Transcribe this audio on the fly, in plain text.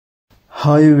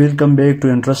Hi, welcome back to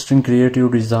Interesting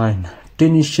Creative Design.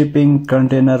 Tiny shipping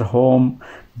container home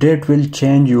that will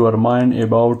change your mind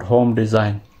about home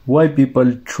design. Why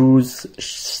people choose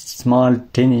small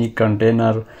tiny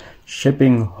container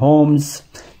shipping homes?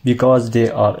 Because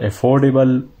they are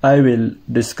affordable. I will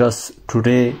discuss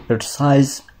today its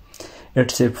size,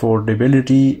 its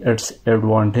affordability, its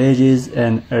advantages,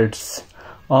 and it's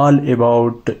all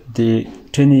about the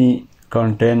tiny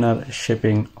container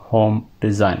shipping home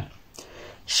design.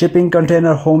 Shipping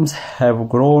container homes have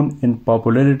grown in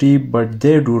popularity, but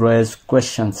they do raise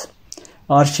questions.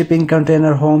 Are shipping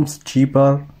container homes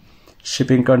cheaper?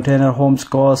 Shipping container homes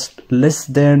cost less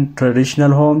than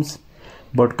traditional homes,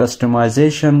 but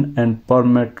customization and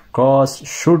permit costs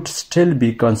should still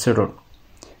be considered.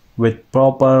 With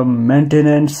proper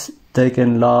maintenance, they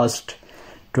can last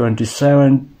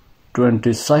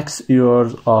 27-26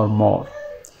 years or more.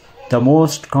 The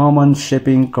most common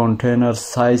shipping container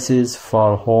sizes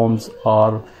for homes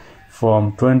are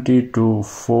from 20 to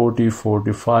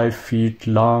 45 feet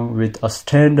long with a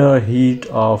standard height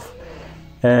of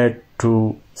 8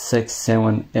 to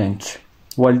 7 inch.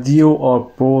 While there are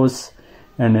pros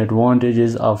and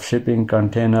advantages of shipping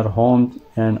container homes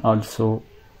and also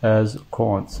as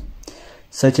cons,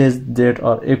 such as that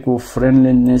are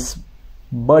eco-friendliness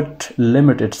but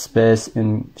limited space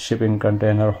in shipping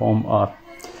container home are.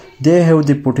 They have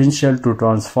the potential to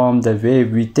transform the way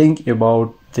we think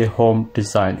about the home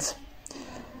designs.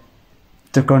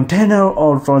 The container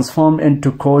are transformed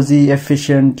into cozy,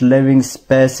 efficient living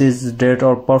spaces that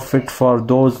are perfect for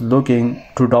those looking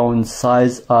to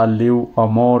downsize or live a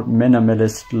more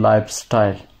minimalist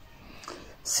lifestyle.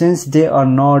 Since they are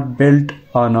not built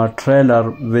on a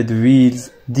trailer with wheels,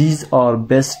 these are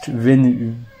best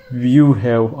when you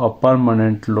have a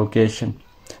permanent location,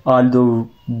 although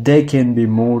they can be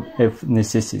moved if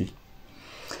necessary.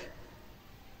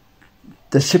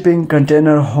 The shipping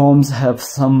container homes have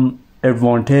some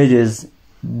advantages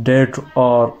that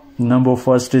are: number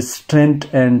first is strength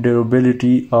and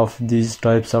durability of these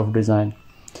types of design.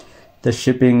 The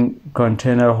shipping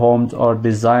container homes are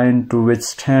designed to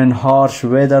withstand harsh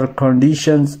weather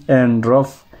conditions and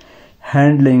rough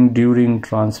handling during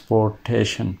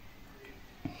transportation.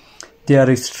 They are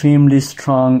extremely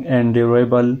strong and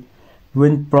durable.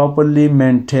 When properly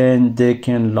maintained, they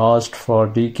can last for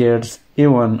decades,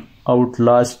 even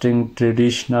outlasting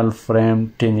traditional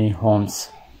frame tiny homes.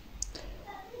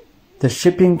 The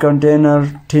shipping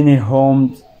container tiny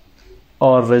homes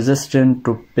are resistant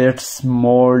to pests,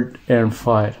 mold, and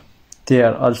fire. They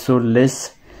are also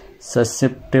less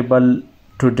susceptible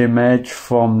to damage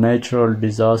from natural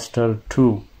disaster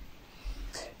too.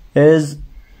 As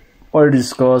I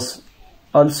discussed,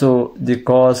 also the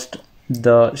cost.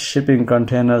 The shipping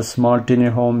container small tiny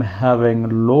home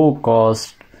having low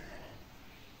cost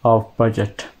of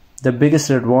budget. The biggest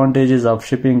advantages of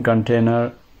shipping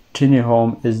container tiny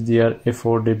home is their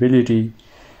affordability,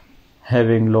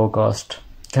 having low cost.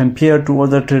 Compared to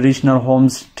other traditional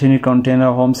homes, tiny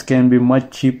container homes can be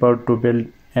much cheaper to build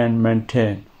and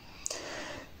maintain.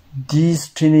 These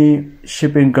tiny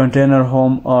shipping container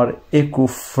homes are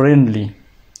eco-friendly.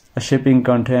 A shipping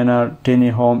container tiny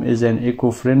home is an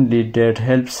eco-friendly that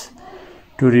helps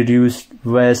to reduce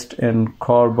waste and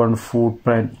carbon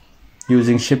footprint.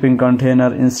 Using shipping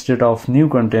container instead of new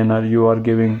container, you are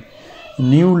giving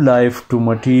new life to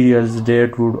materials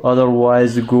that would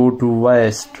otherwise go to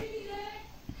waste.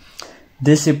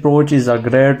 This approach is a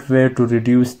great way to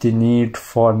reduce the need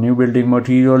for new building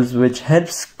materials, which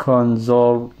helps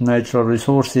conserve natural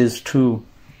resources too.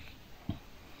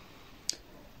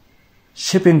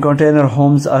 Shipping container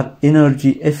homes are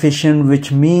energy efficient,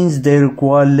 which means they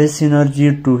require less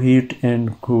energy to heat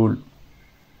and cool.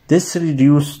 This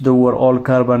reduces the overall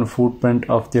carbon footprint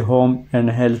of the home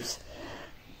and helps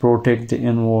protect the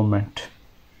environment.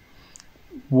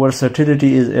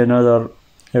 Versatility is another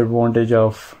advantage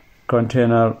of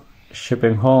container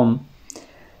shipping home.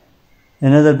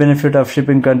 Another benefit of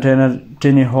shipping container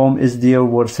tiny home is their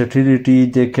versatility.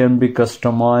 They can be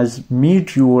customized,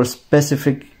 meet your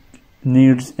specific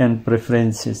needs and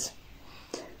preferences.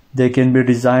 They can be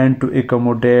designed to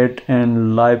accommodate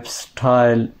and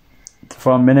lifestyle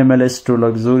from minimalist to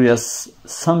luxurious.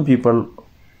 Some people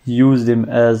use them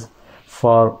as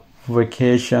for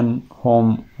vacation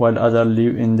home while others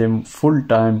live in them full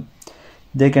time.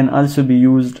 They can also be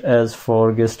used as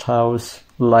for guest house,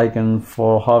 like in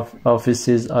for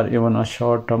offices or even a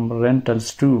short-term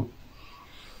rentals too.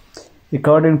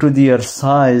 According to their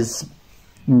size,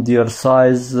 there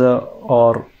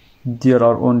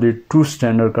are only two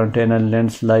standard container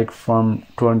lengths, like from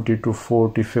 20 to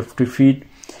 50 feet,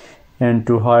 and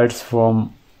to heights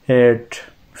from 8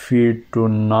 feet to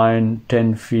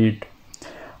 9-10 feet.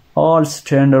 All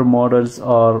standard models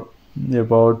are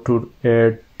about to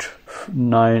 8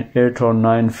 or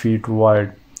 9 feet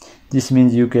wide. This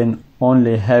means you can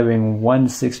only having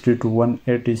 160 to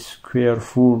 180 square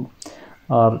foot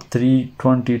or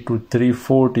 320 to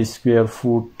 340 square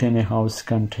foot tiny house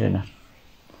container.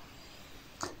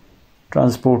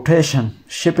 Transportation.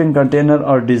 Shipping containers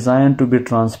are designed to be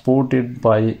transported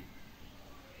by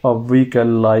a vehicle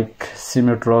like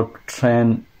semi-truck,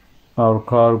 train, or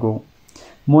cargo.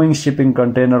 Moving shipping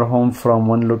container home from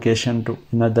one location to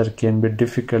another can be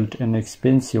difficult and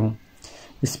expensive,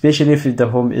 especially if the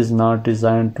home is not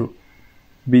designed to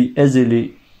be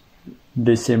easily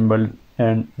disassembled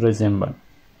and reassembled.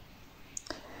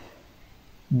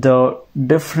 The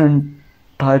different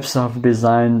types of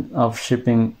design of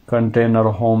shipping container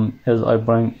home as I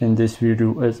bring in this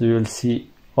video, as you will see,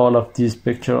 all of these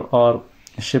pictures are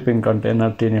shipping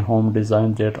container tiny home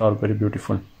design that are very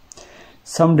beautiful.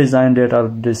 Some design that are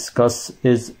discussed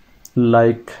is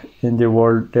like in the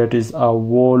world, that is a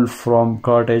wall from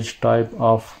cottage type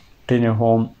of tiny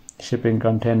home shipping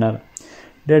container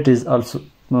that is also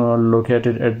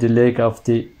located at the Lake of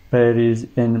the Prairies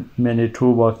in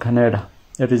Manitoba, Canada.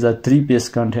 It is a 3-piece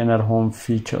container home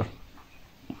feature.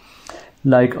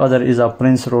 Like other is a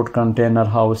Prince Road container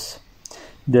house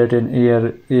that in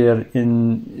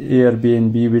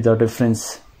Airbnb with a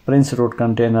difference. Prince Road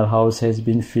container house has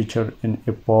been featured in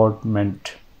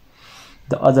apartment.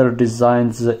 The other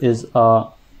designs is a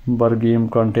Bergheim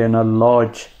container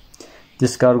lodge.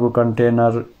 This cargo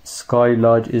container Sky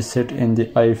Lodge is set in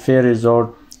the Eiffel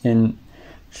Resort in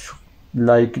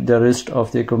like the rest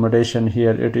of the accommodation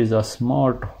here. It is a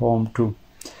smart home too.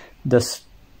 The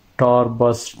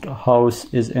Starburst house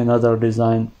is another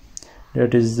design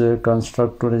that is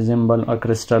constructed to resemble a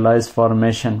crystallized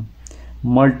formation.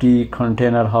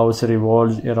 Multi-container house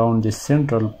revolves around the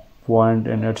central point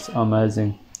and it's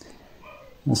amazing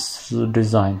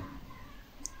design.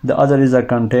 The other is a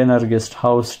container guest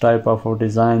house type of a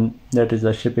design, that is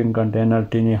a shipping container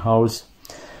tiny house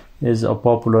is a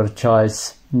popular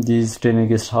choice. This tiny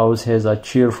guest house has a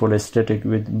cheerful aesthetic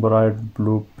with bright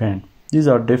blue paint. These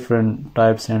are different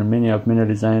types and many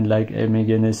design like a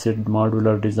Meganacid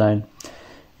modular design,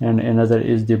 and another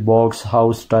is the box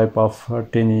house type of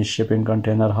tiny shipping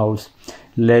container house,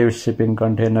 lavish shipping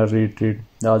container retreat.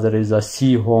 The other is a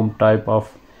sea home type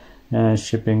of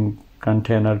shipping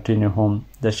container tiny home.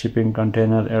 The shipping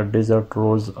container at Desert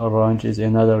Rose Ranch is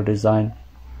another design.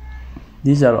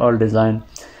 These are all design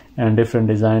and different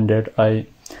design that I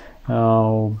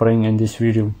bring in this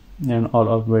video, and all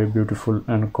are very beautiful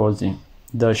and cozy.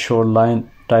 The shoreline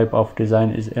type of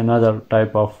design is another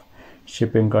type of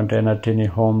shipping container tiny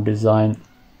home design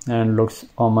and looks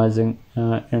amazing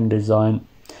in design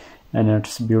and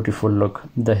its beautiful look.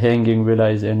 The hanging villa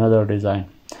is another design.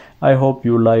 I hope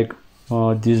you like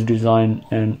this design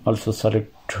and also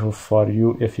select for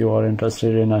you. If you are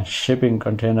interested in a shipping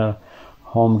container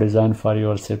home design for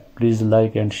yourself, please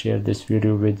like and share this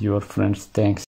video with your friends. Thanks.